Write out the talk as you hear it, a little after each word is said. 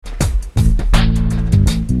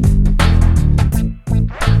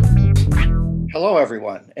Hello,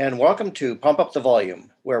 everyone, and welcome to Pump Up the Volume,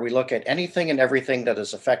 where we look at anything and everything that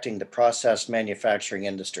is affecting the process manufacturing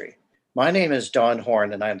industry. My name is Don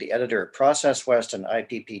Horn, and I'm the editor of Process West and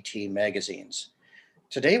IPPT magazines.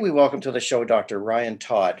 Today, we welcome to the show Dr. Ryan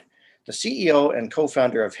Todd, the CEO and co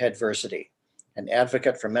founder of Headversity, an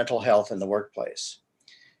advocate for mental health in the workplace.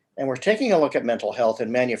 And we're taking a look at mental health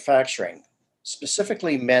in manufacturing,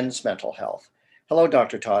 specifically men's mental health. Hello,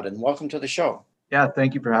 Dr. Todd, and welcome to the show. Yeah,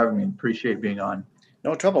 thank you for having me. Appreciate being on.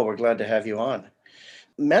 No trouble. We're glad to have you on.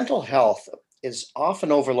 Mental health is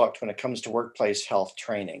often overlooked when it comes to workplace health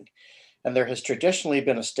training, and there has traditionally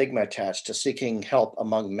been a stigma attached to seeking help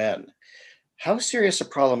among men. How serious a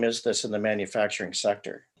problem is this in the manufacturing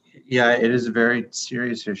sector? Yeah, it is a very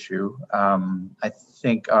serious issue. I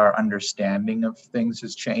think our understanding of things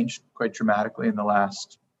has changed quite dramatically in the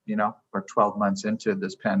last, we're 12 months into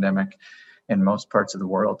this pandemic in most parts of the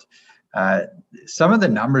world. Some of the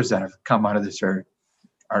numbers that have come out of this are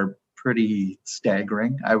pretty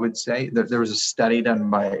staggering, I would say. There was a study done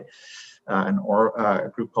by a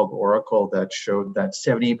group called Oracle that showed that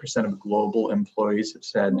 78% of global employees have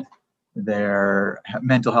said their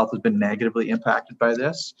mental health has been negatively impacted by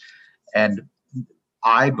this. And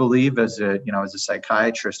I believe as a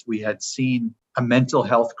psychiatrist, we had seen a mental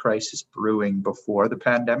health crisis brewing before the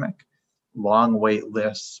pandemic. Long wait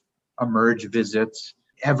lists, emerge visits,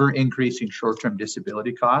 ever increasing short-term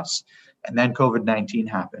disability costs. And then COVID-19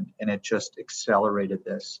 happened and it just accelerated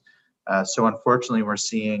this. So unfortunately, we're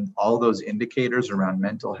seeing all those indicators around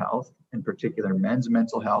mental health, in particular men's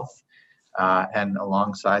mental health. And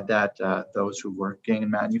alongside that, those who working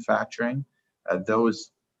in manufacturing,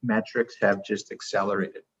 those metrics have just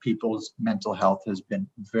accelerated. People's mental health has been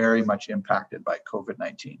very much impacted by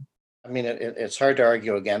COVID-19. I mean, it's hard to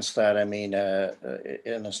argue against that. I mean, and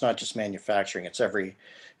it's not just manufacturing; it's every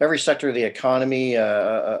sector of the economy,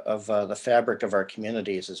 of the fabric of our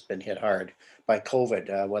communities has been hit hard by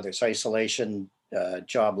COVID, whether it's isolation,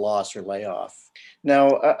 job loss, or layoff.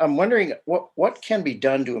 Now, I'm wondering what can be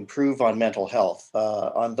done to improve on mental health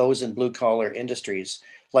on those in blue collar industries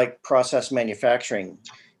like process manufacturing.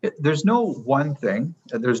 There's no one thing,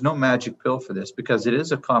 there's no magic pill for this because it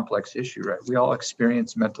is a complex issue, right? We all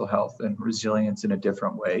experience mental health and resilience in a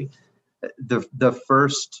different way. The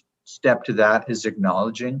first step to that is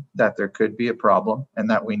acknowledging that there could be a problem and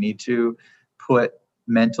that we need to put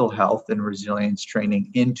mental health and resilience training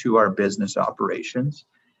into our business operations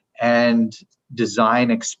and design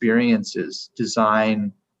experiences,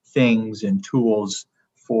 design things and tools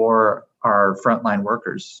for our frontline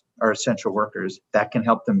workers, our essential workers, that can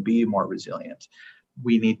help them be more resilient.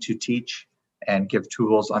 We need to teach and give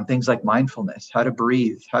tools on things like mindfulness, how to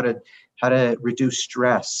breathe, how to reduce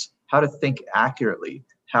stress, how to think accurately,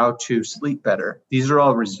 how to sleep better. These are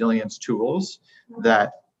all resilience tools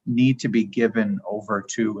that need to be given over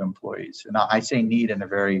to employees. And I say need in a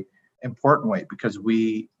very important way because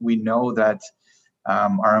we know that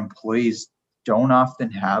our employees don't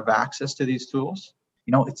often have access to these tools.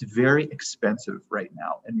 It's very expensive right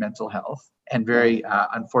now in mental health and very,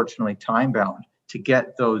 unfortunately, time bound to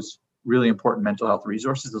get those really important mental health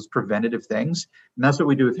resources, those preventative things. And that's what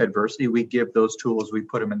we do with Headversity. We give those tools, we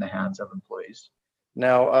put them in the hands of employees.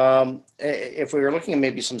 Now, if we were looking at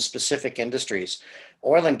maybe some specific industries,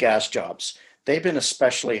 oil and gas jobs, they've been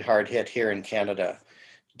especially hard hit here in Canada.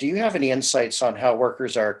 Do you have any insights on how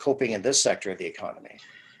workers are coping in this sector of the economy?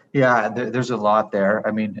 Yeah, there's a lot there.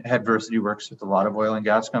 I mean, Headversity works with a lot of oil and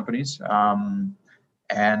gas companies.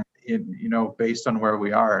 Based on where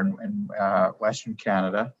we are in Western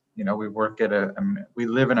Canada, we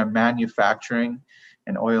live in a manufacturing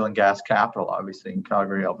and oil and gas capital, obviously in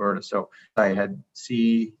Calgary, Alberta. So I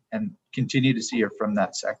see and continue to see it from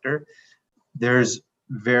that sector. There's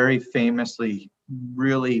very famously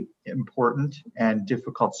really important and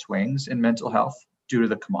difficult swings in mental health due to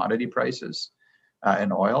the commodity prices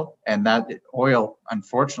in oil. And that oil,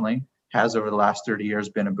 unfortunately, has over the last 30 years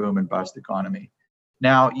been a boom and bust economy.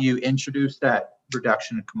 Now you introduce that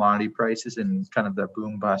reduction in commodity prices and kind of the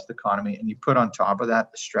boom bust economy, and you put on top of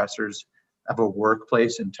that the stressors of a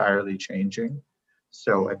workplace entirely changing.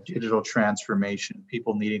 So a digital transformation,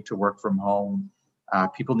 people needing to work from home,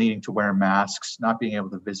 people needing to wear masks, not being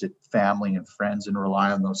able to visit family and friends and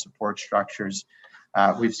rely on those support structures.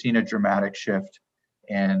 We've seen a dramatic shift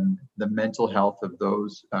in the mental health of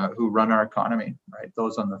those who run our economy, right?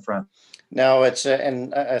 Those on the front. Now,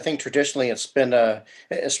 and I think traditionally it's been,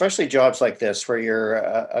 especially jobs like this where you're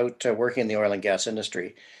out working in the oil and gas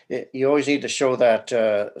industry, you always need to show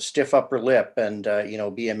that stiff upper lip and,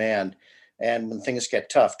 be a man. And when things get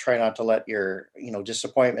tough, try not to let your,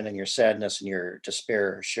 disappointment and your sadness and your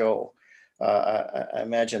despair show. I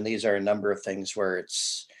imagine these are a number of things where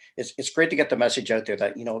it's great to get the message out there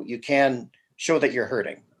that you can show that you're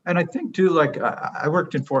hurting. And I think too, like I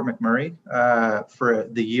worked in Fort McMurray for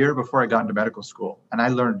the year before I got into medical school, and I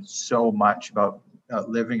learned so much about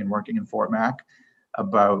living and working in Fort Mac,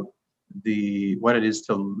 about what it is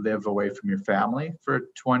to live away from your family for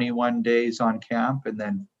 21 days on camp and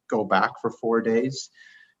then go back for 4 days.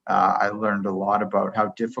 I learned a lot about how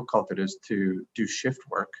difficult it is to do shift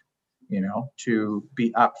work, to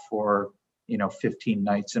be up for 15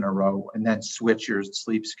 nights in a row and then switch your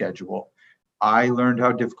sleep schedule. I learned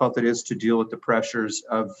how difficult it is to deal with the pressures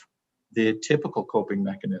of the typical coping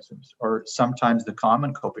mechanisms, or sometimes the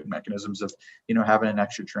common coping mechanisms of, having an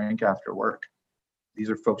extra drink after work. These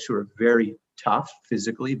are folks who are very tough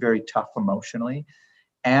physically, very tough emotionally.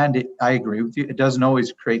 And I agree with you, it doesn't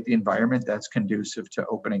always create the environment that's conducive to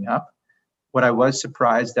opening up. What I was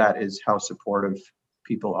surprised at is how supportive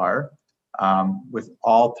people are with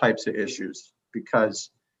all types of issues,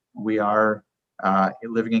 because we are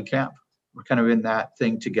living in camp. We're kind of in that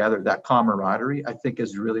thing together. That camaraderie, I think,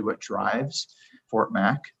 is really what drives Fort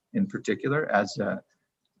Mac in particular as an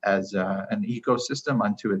ecosystem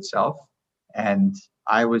unto itself. And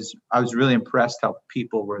I was really impressed how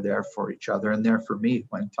people were there for each other and there for me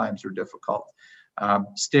when times were difficult.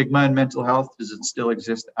 Stigma in mental health, does it still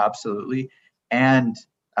exist? Absolutely. And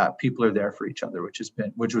people are there for each other,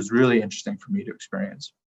 which was really interesting for me to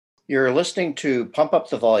experience. You're listening to Pump Up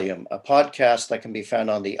the Volume, a podcast that can be found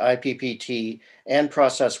on the IPPT and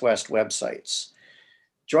Process West websites.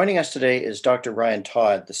 Joining us today is Dr. Ryan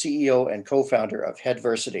Todd, the CEO and co-founder of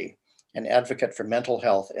Headversity, an advocate for mental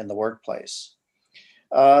health in the workplace.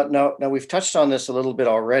 Now we've touched on this a little bit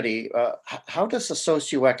already. How does the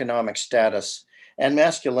socioeconomic status and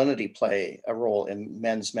masculinity play a role in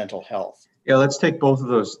men's mental health? Yeah, let's take both of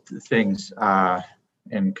those things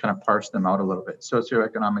and kind of parse them out a little bit.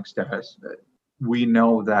 Socioeconomic status. We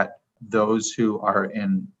know that those who are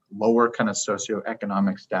in lower kind of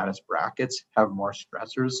socioeconomic status brackets have more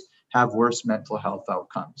stressors, have worse mental health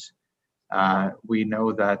outcomes. We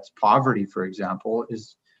know that poverty, for example,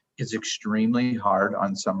 is extremely hard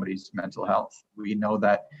on somebody's mental health. We know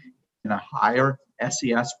that in a higher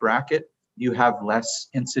SES bracket, you have less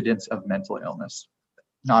incidence of mental illness.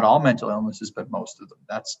 Not all mental illnesses, but most of them.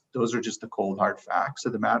 Those are just the cold, hard facts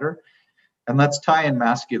of the matter. And let's tie in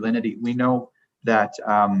masculinity. We know that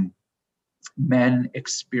men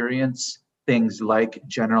experience things like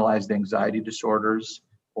generalized anxiety disorders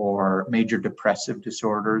or major depressive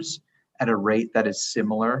disorders at a rate that is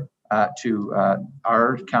similar to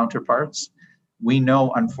our counterparts. We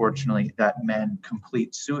know, unfortunately, that men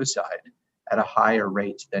complete suicide at a higher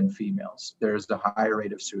rate than females. There's a higher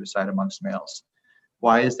rate of suicide amongst males.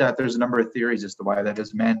 Why is that? There's a number of theories as to why that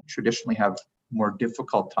is. Men traditionally have more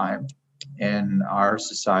difficult time in our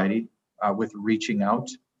society with reaching out,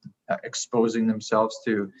 exposing themselves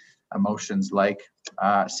to emotions like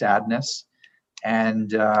sadness,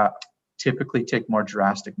 and typically take more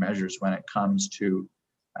drastic measures when it comes to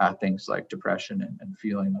things like depression and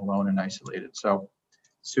feeling alone and isolated. So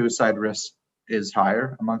suicide risk is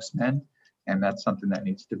higher amongst men. And that's something that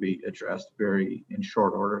needs to be addressed very in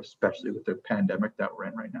short order, especially with the pandemic that we're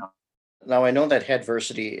in right now. Now, I know that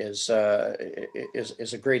Headversity is a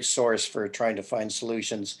great source for trying to find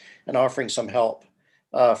solutions and offering some help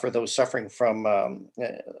for those suffering from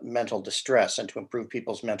mental distress and to improve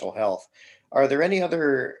people's mental health. Are there any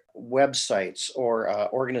other websites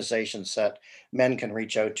or organizations that men can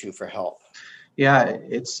reach out to for help? Yeah,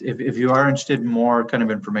 it's if you are interested in more kind of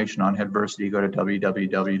information on Headversity, go to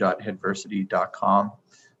www.headversity.com.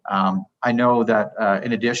 I know that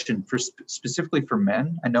in addition, specifically for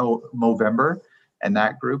men, I know Movember and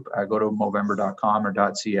that group, go to movember.com or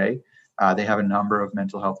 .ca. They have a number of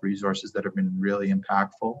mental health resources that have been really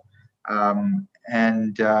impactful.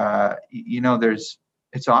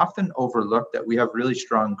 It's often overlooked that we have really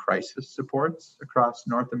strong crisis supports across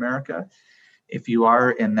North America. If you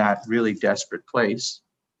are in that really desperate place,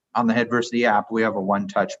 on the Headversity app, we have a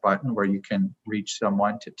one-touch button where you can reach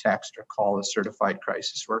someone to text or call a certified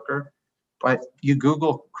crisis worker. But you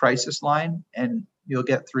Google crisis line and you'll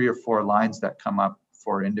get 3 or 4 lines that come up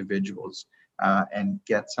for individuals and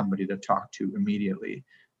get somebody to talk to immediately.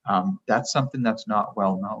 That's something that's not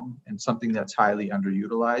well known and something that's highly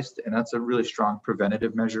underutilized. And that's a really strong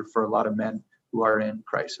preventative measure for a lot of men who are in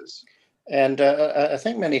crisis. And I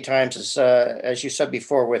think many times, as you said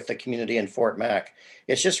before, with the community in Fort Mac,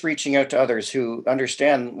 it's just reaching out to others who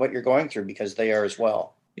understand what you're going through because they are as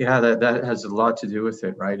well. Yeah, that has a lot to do with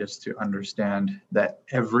it, right? Is to understand that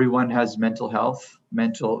everyone has mental health.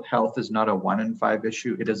 Mental health is not a 1 in 5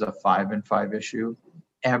 issue. It is a 5 in 5 issue.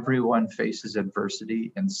 Everyone faces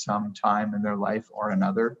adversity in some time in their life or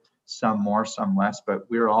another, some more, some less, but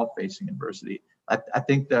we're all facing adversity. I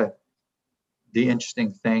think the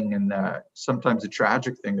interesting thing and sometimes the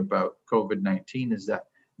tragic thing about COVID-19 is that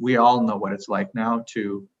we all know what it's like now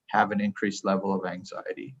to have an increased level of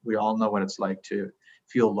anxiety. We all know what it's like to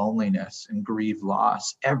feel loneliness and grieve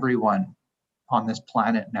loss. Everyone on this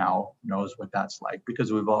planet now knows what that's like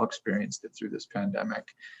because we've all experienced it through this pandemic.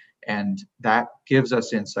 And that gives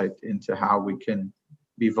us insight into how we can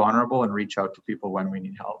be vulnerable and reach out to people when we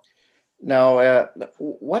need help. Now,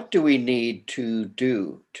 what do we need to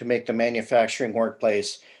do to make the manufacturing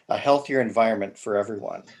workplace a healthier environment for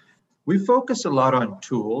everyone? We focus a lot on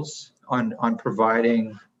tools, on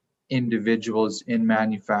providing individuals in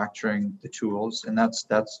manufacturing the tools, and that's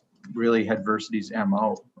really Headversity's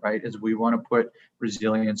MO, right? Is we want to put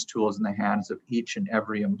resilience tools in the hands of each and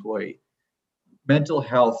every employee. Mental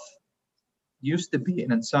health used to be,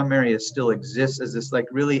 and in some areas still exists, as this like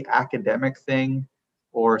really academic thing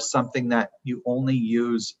or something that you only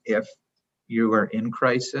use if you are in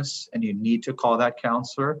crisis and you need to call that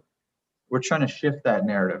counselor. We're trying to shift that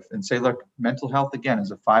narrative and say, look, mental health again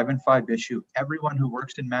is a 5 and 5 issue. Everyone who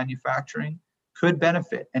works in manufacturing could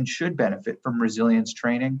benefit and should benefit from resilience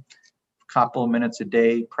training, a couple of minutes a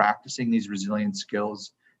day, practicing these resilience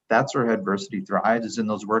skills. That's where Headversity thrives, is in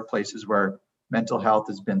those workplaces where mental health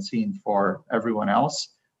has been seen for everyone else.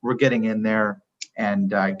 We're getting in there and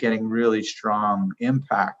getting really strong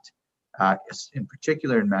impact, in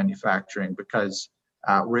particular in manufacturing, because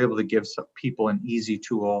we're able to give some people an easy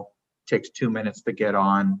tool, takes 2 minutes to get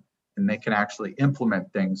on, and they can actually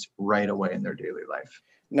implement things right away in their daily life.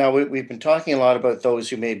 Now, we've been talking a lot about those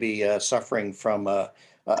who may be suffering from a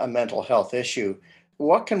mental health issue.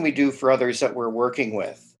 What can we do for others that we're working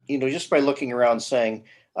with? Just by looking around saying,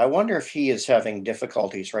 I wonder if he is having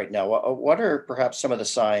difficulties right now. What are perhaps some of the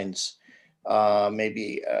signs,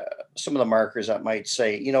 maybe some of the markers that might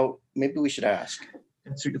say, maybe we should ask?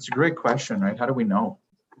 It's a great question, right? How do we know?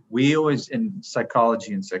 We always, in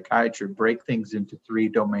psychology and psychiatry, break things into 3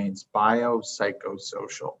 domains: bio, psycho,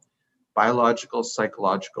 social. Biological,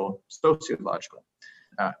 psychological, sociological.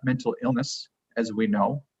 Mental illness, as we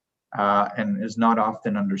know, and is not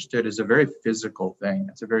often understood, is a very physical thing.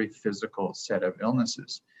 It's a very physical set of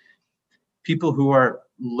illnesses. People who are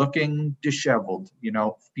looking disheveled,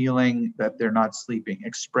 feeling that they're not sleeping,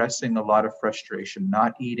 expressing a lot of frustration,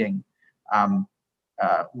 not eating,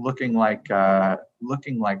 looking like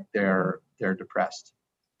they're depressed.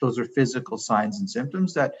 Those are physical signs and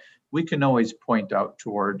symptoms that we can always point out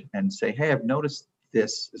toward and say, hey, I've noticed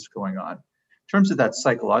this is going on. In terms of that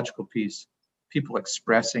psychological piece, people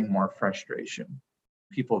expressing more frustration,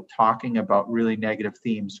 people talking about really negative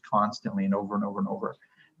themes constantly and over and over and over.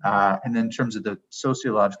 And then in terms of the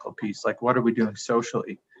sociological piece, like what are we doing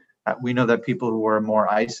socially? We know that people who are more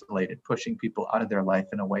isolated, pushing people out of their life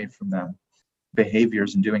and away from them,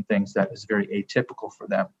 behaviors and doing things that is very atypical for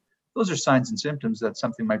them. Those are signs and symptoms that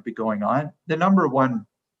something might be going on. The number one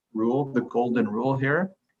rule, the golden rule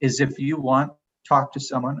here, is if you want to talk to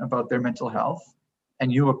someone about their mental health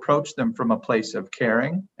and you approach them from a place of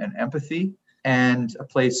caring and empathy and a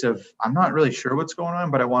place of, I'm not really sure what's going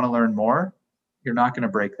on, but I want to learn more, you're not going to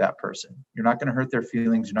break that person. You're not going to hurt their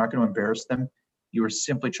feelings. You're not going to embarrass them. You are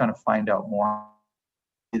simply trying to find out more,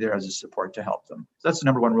 be there as a support to help them. So that's the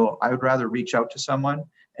number one rule. I would rather reach out to someone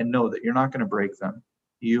and know that you're not going to break them.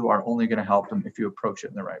 You are only going to help them if you approach it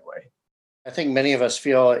in the right way. I think many of us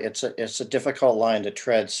feel it's a difficult line to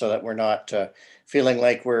tread, so that we're not feeling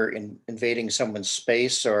like we're invading someone's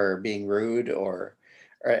space or being rude,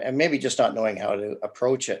 and maybe just not knowing how to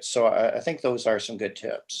approach it. So I think those are some good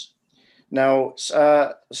tips. Now,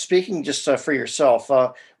 speaking just for yourself,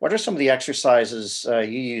 what are some of the exercises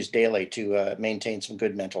you use daily to maintain some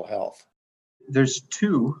good mental health? There's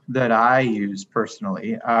 2 that I use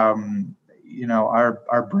personally. Our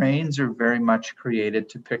brains are very much created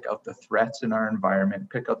to pick out the threats in our environment,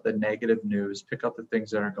 pick out the negative news, pick out the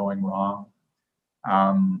things that are going wrong.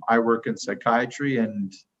 I work in psychiatry,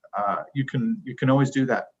 and you can always do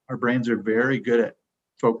that. Our brains are very good at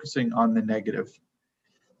focusing on the negative.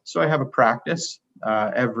 So I have a practice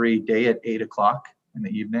every day at 8:00 in the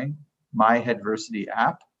evening. My Headversity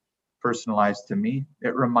app, personalized to me,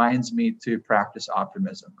 it reminds me to practice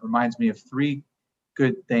optimism. It reminds me of 3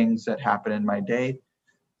 good things that happen in my day.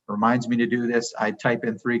 Reminds me to do this. I type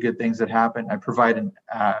in 3 good things that happen. I provide an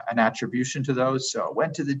attribution to those. So I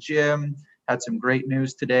went to the gym, had some great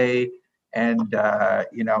news today, and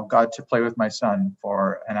got to play with my son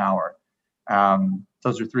for an hour.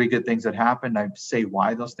 Those are 3 good things that happened. I say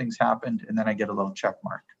why those things happened, and then I get a little check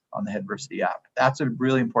mark. on the Headversity app. That's a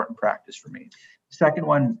really important practice for me. Second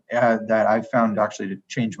one that I found actually to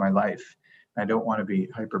change my life, I don't want to be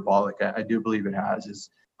hyperbolic, I do believe it has, is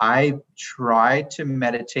I try to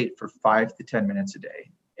meditate for 5 to 10 minutes a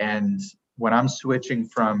day. And when I'm switching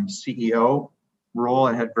from CEO role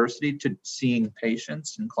at Headversity to seeing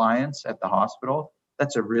patients and clients at the hospital,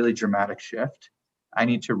 that's a really dramatic shift. I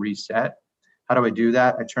need to reset. How do I do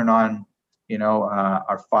that? I turn on,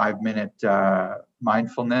 our 5-minute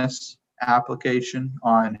mindfulness application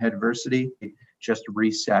on Headversity, just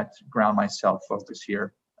reset, ground myself, focus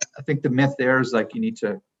here. I think the myth there is like you need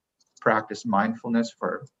to practice mindfulness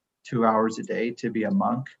for 2 hours a day to be a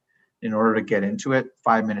monk. In order to get into it,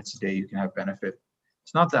 5 minutes a day, you can have benefit.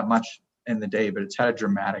 It's not that much in the day, but it's had a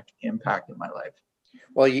dramatic impact in my life.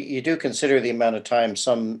 Well, you do consider the amount of time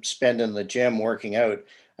some spend in the gym working out.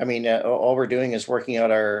 I mean, all we're doing is working out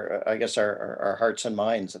our hearts and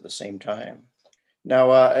minds at the same time.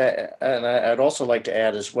 Now, and I'd also like to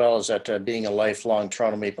add as well is that being a lifelong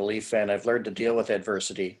Toronto Maple Leaf fan, I've learned to deal with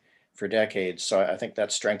adversity for decades. So I think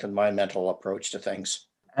that strengthened my mental approach to things.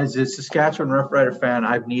 As a Saskatchewan Roughrider fan,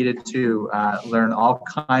 I've needed to learn all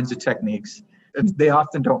kinds of techniques. They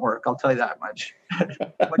often don't work, I'll tell you that much,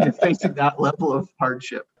 when you're facing that level of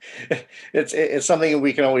hardship. It's something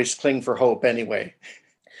we can always cling for hope anyway.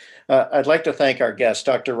 I'd like to thank our guest,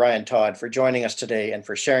 Dr. Ryan Todd, for joining us today and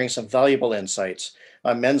for sharing some valuable insights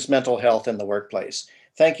on men's mental health in the workplace.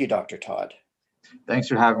 Thank you, Dr. Todd. Thanks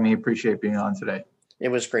for having me. Appreciate being on today. It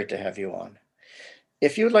was great to have you on.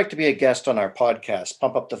 If you'd like to be a guest on our podcast,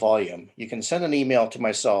 Pump Up the Volume, you can send an email to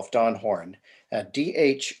myself, Don Horn, at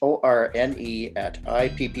dhorne@ippt.ca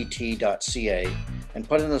and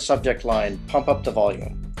put in the subject line, Pump Up the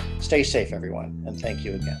Volume. Stay safe, everyone, and thank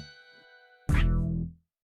you again.